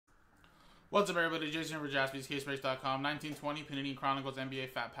What's up, everybody? Jason here for JaspysCaseBreaks.com. 1920 Panini Chronicles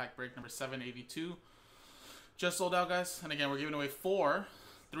NBA Fat Pack Break number 782. Just sold out, guys. And again, we're giving away 4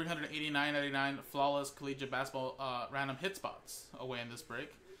 $389.99 flawless collegiate basketball random hit spots away in this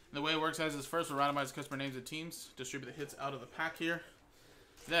break. And the way it works, guys, is first we'll randomize customer names and teams, distribute the hits out of the pack here.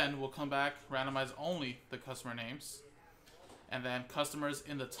 Then we'll come back, randomize only the customer names. And then customers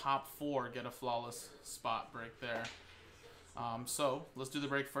in the top 4 get a flawless spot break there. So let's do the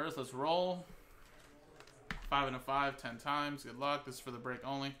break first. Let's roll. 5 and a 5, 10 times. Good luck. This is for the break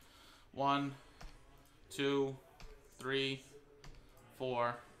only. 1, 2, 3,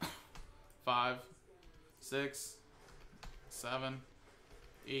 4, 5, 6, 7,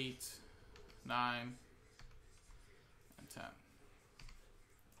 8, 9, and 10.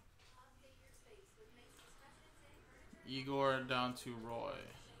 Igor down to Roy.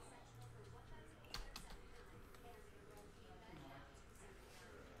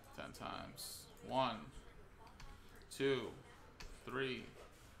 10 times. 1, 2, 3,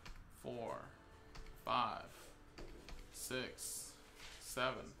 4, 5, 6,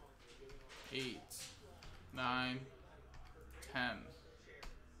 7, 8, 9, 10.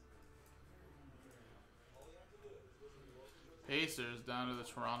 Pacers down to the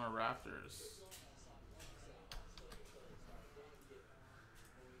Toronto Raptors.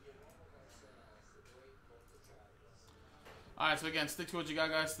 Alright, so again, stick to what you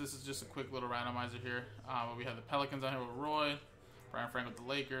got, guys. This is just a quick little randomizer here. We have the Pelicans on here with Roy. Brian Frank with the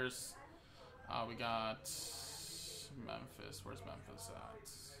Lakers. We got Memphis. Where's Memphis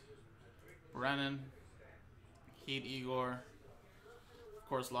at? Brennan. Heat Igor. Of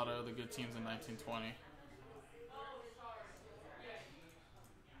course, a lot of other good teams in 1920.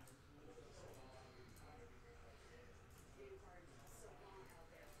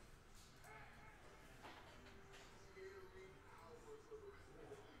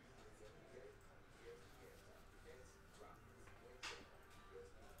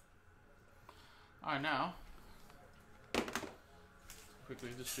 Alright, now, quickly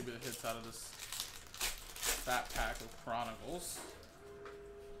distribute the hits out of this fat pack of Chronicles.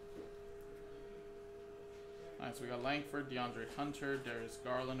 Alright, so we got Langford, DeAndre Hunter, Darius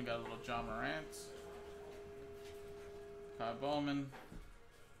Garland, we got a little John Morant, Kai Bowman,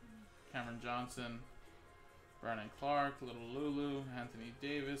 Cameron Johnson, Brandon Clark, Little Lulu, Anthony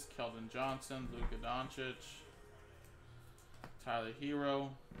Davis, Keldon Johnson, Luka Doncic, Tyler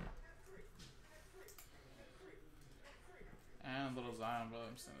Hero, and a little Zion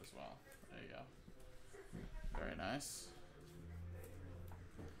Williamson as well. There you go. Very nice.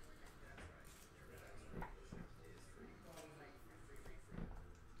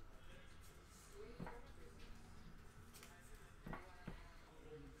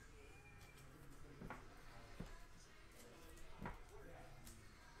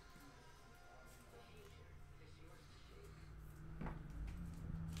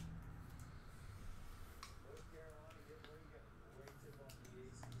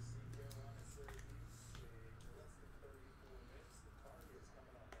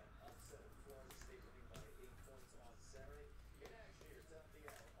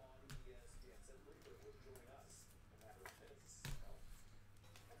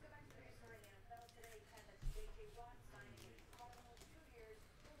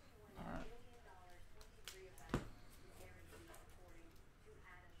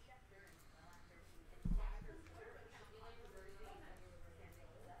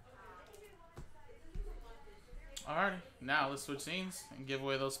 Alrighty, now let's switch scenes and give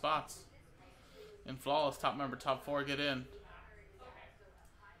away those spots. In flawless, top member, top 4 get in.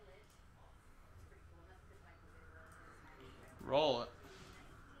 Roll it.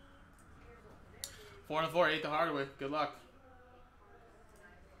 4 and 4, 8 the hard way. Good luck.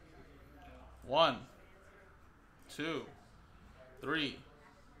 1, 2, 3,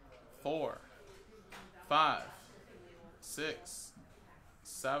 4, 5, 6,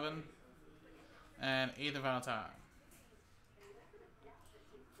 7, and 8 the final time.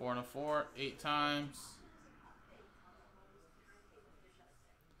 4 and a 4, 8 times.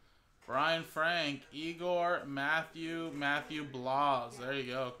 Brian Frank, Igor, Matthew Blas. There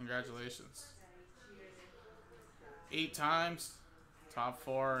you go. Congratulations. 8 times. Top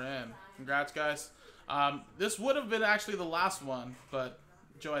 4 are in. Congrats, guys. This would have been actually the last one, but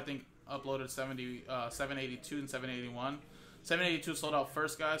Joe, I think, uploaded 782 and 781. 782 sold out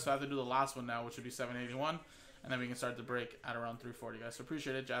first, guys, so I have to do the last one now, which would be 781. And then we can start the break at around 340, guys. So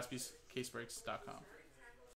appreciate it. JaspysCaseBreaks.com.